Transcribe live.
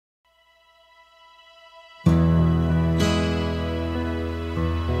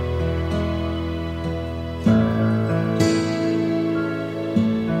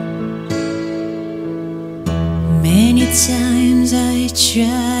times I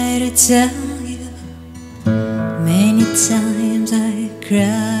try to tell you, many times I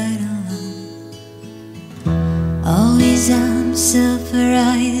cried alone. Always I'm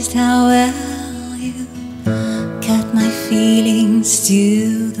surprised how well you cut my feelings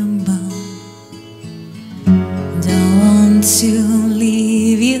to the bone. Don't want to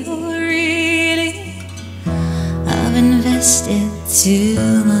leave you really, I've invested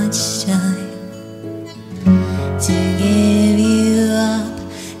too much time to give you up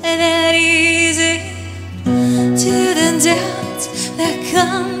that easy, to the doubts that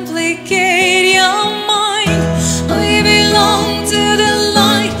complicate your mind. We belong to the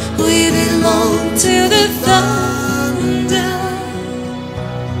light, we belong to the thunder,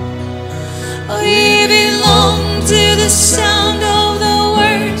 we belong to the sound of the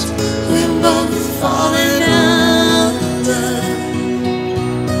words we're both falling under.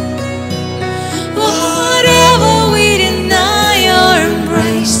 Whatever we deny or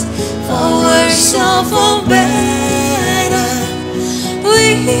embrace, for worse or for better, we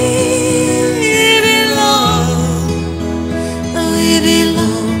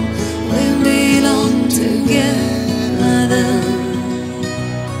belong together.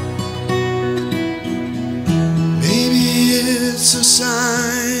 Maybe it's a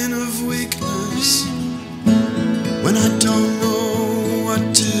sign of weakness when I don't know what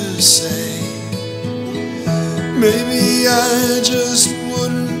to say. Maybe I just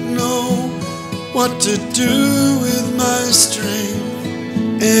wouldn't know what to do with my strength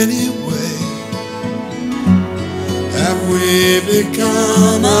anyway. Have we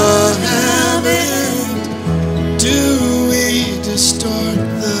become a habit? Do we distort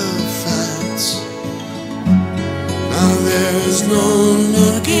the facts? Now there's no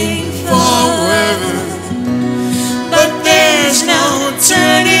looking forward, but there's no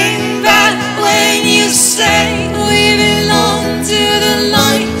turning back when you say we belong to the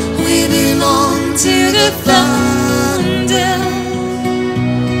light, we belong to the thunder,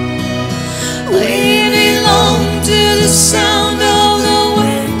 we belong to the sound of the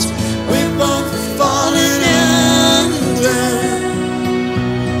words we're both falling under.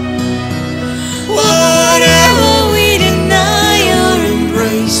 Whatever we deny or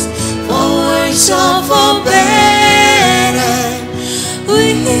embrace, for worse or for better, we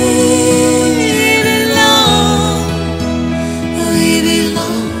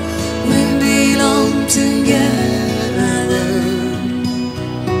belong together.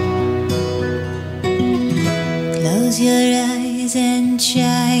 Close your eyes and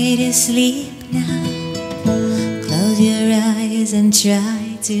try to sleep now. Close your eyes and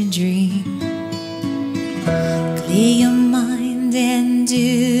try to dream. Clear your mind and do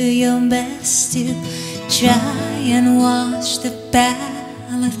your best to try and wash the past